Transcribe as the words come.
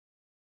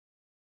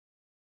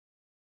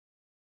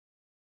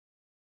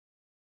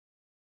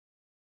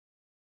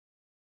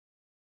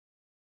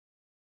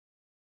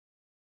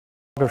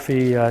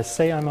Photography,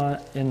 say I'm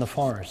in the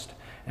forest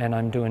and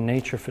I'm doing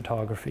nature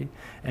photography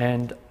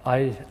and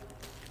I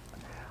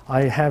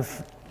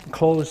have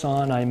clothes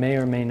on I may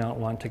or may not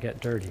want to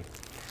get dirty.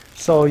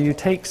 So you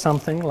take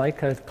something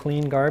like a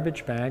clean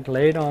garbage bag,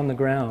 lay it on the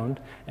ground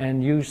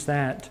and use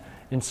that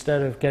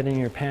instead of getting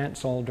your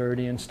pants all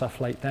dirty and stuff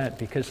like that,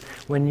 because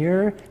when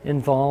you're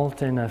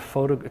involved in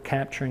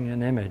capturing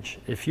an image,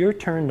 if you're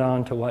turned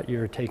on to what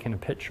you're taking a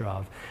picture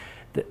of,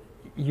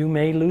 you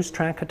may lose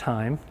track of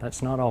time.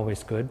 That's not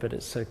always good, but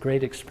it's a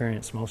great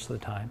experience most of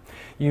the time.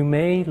 You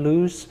may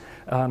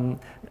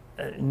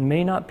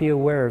may not be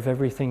aware of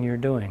everything you're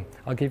doing.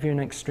 I'll give you an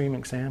extreme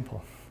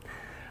example.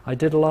 I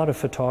did a lot of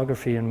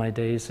photography in my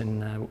days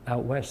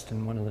out west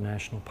in one of the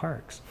national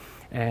parks,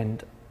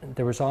 and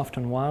there was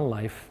often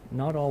wildlife,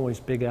 not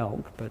always big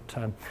elk,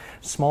 but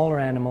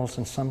smaller animals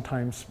and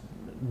sometimes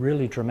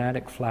really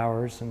dramatic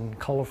flowers and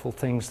colorful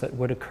things that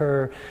would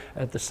occur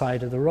at the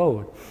side of the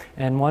road.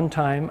 And one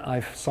time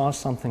I saw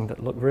something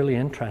that looked really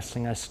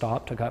interesting. I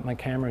stopped, I got my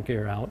camera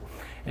gear out,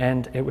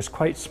 and it was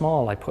quite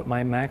small. I put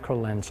my macro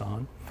lens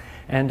on,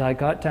 and I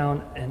got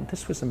down, and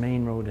this was the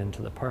main road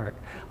into the park.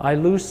 I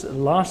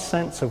lost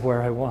sense of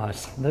where I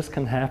was. This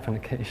can happen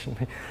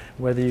occasionally,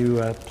 whether you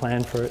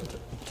plan for it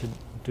to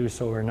do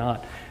so or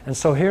not. And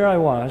so here I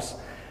was,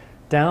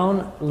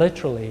 down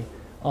literally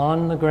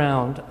on the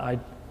ground.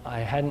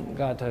 I hadn't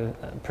got a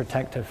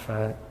protective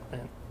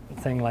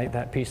thing like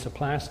that piece of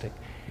plastic.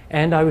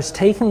 And I was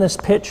taking this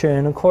picture,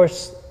 and of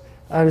course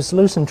I was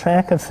losing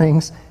track of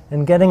things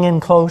and getting in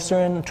closer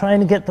and trying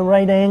to get the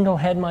right angle,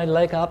 had my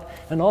leg up,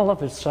 and all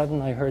of a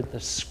sudden I heard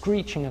the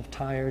screeching of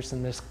tires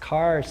and this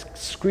car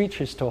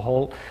screeches to a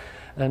halt.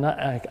 And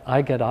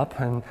I get up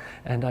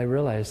and I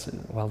realize,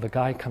 well, the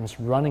guy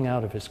comes running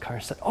out of his car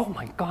and said, "Oh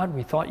my God,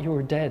 we thought you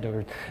were dead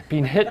or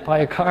being hit by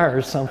a car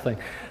or something."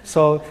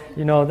 So,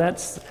 you know,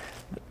 that's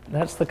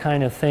the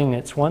kind of thing.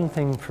 It's one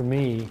thing for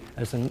me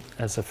as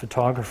a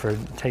photographer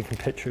taking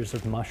pictures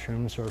of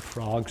mushrooms or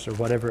frogs or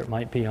whatever it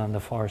might be on the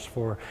forest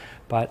floor,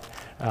 but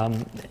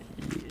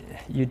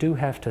you do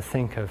have to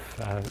think of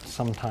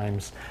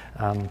sometimes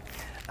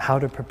how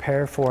to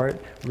prepare for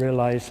it,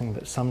 realizing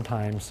that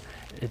sometimes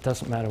it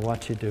doesn't matter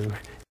what you do,